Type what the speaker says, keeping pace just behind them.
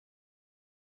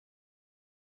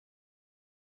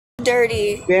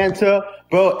dirty. Santa,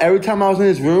 bro, every time I was in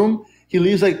his room, he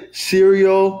leaves like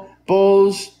cereal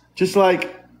bowls, just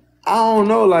like, I don't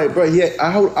know, like, bro,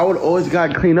 I would always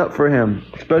gotta clean up for him,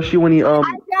 especially when he I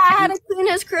had to clean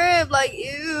his crib, like,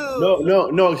 ew.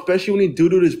 No, especially when he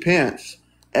doo-dooed his pants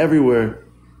everywhere.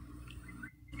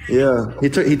 Yeah, he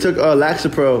took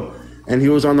Laxapro, and he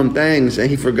was on them things, and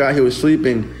he forgot he was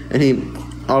sleeping, and he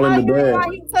all in the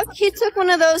bed. He took one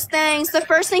of those things. The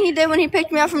first thing he did when he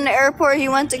picked me up from the airport, he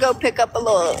went to go pick up a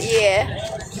little,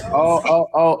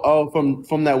 Oh,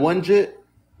 from that one jit?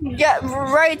 Yeah,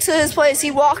 right to his place. He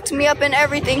walked me up and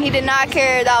everything. He did not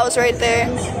care that I was right there.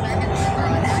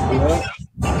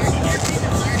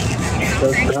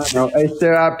 No, hey,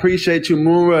 Sarah, I appreciate you,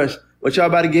 Moonrush. What y'all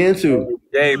about to get into?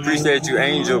 Hey, appreciate you,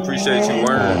 Angel. Appreciate you,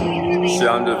 Wern. Shit,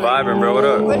 I'm just vibing, bro. What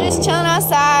up? We're just chilling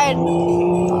outside,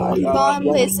 going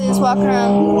places, walking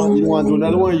around. You want to do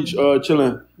another one? Or you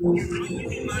chilling?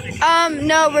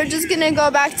 No, we're just gonna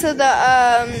go back to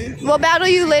the we'll battle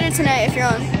you later tonight if you're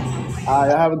on.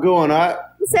 Alright, have a good one, alright?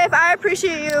 Safe, I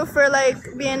appreciate you for like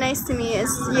being nice to me.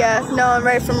 It's knowing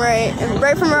right from right and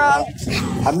right from wrong.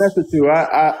 I mess with you.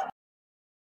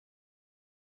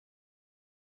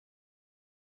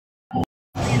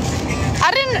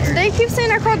 They keep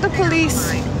saying I called the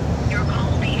police.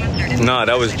 Nah,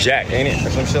 that was Jack, ain't it? Or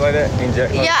some shit like that? Ain't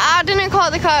Jack? Yeah, I didn't call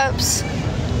the cops.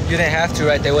 You didn't have to,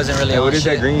 right? They wasn't really on what is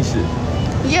shit. that green shit?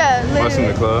 Yeah, literally. What's in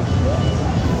the club?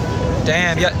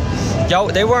 Damn, yo,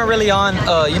 they weren't really on, you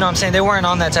know what I'm saying? They weren't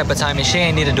on that type of timing. She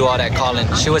ain't need to do all that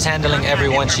calling. She was handling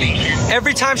everyone.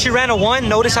 Every time she ran a one,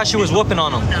 notice how she was whooping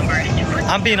on them.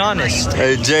 I'm being honest.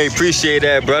 Hey, Jay, appreciate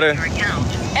that, brother.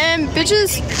 And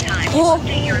bitches pull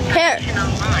hair.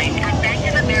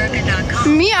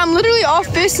 Me, I'm literally all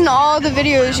fist in all the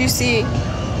videos you see.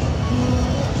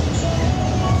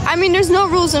 I mean, there's no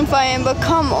rules in fighting, but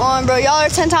come on, bro. Y'all are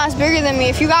 10 times bigger than me.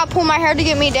 If you gotta pull my hair to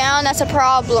get me down, that's a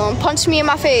problem. Punch me in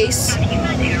my face.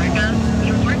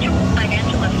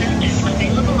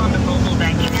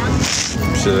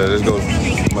 Shit, let's go.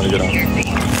 I'm gonna get on.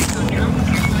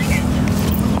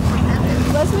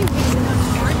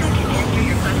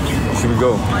 Should we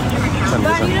go? Go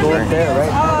up there,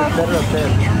 right? Better up there.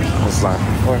 That's fine.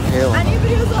 Or hell. I need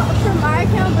videos from my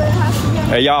account, but it has to be on.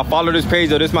 Hey, y'all follow this page,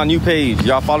 though. This is my new page.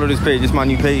 Y'all follow this page. This is my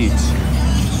new page.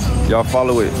 Y'all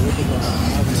follow it.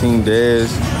 Team Dez.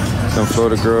 Some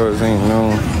Florida girls ain't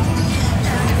known.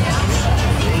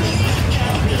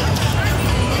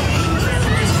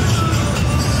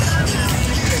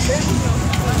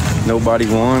 Nobody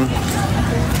won.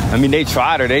 I mean, they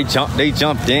tried her. They jumped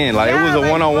in. Like, Yeah, it was a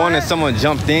one-on-one and what? someone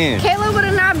jumped in. Kayla would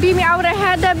have not beat me. I would have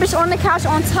had that bitch on the couch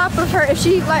on top of her if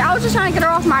she, like, I was just trying to get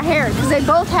her off my hair because they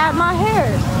both had my hair.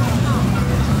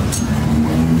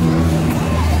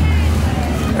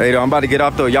 Hey, though, I'm about to get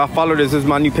off, though. Y'all follow this. This is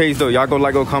my new page, though. Y'all go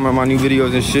like, go comment my new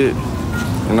videos and shit.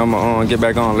 And I'm gonna get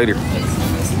back on later.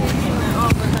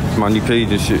 It's my new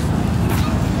page and shit.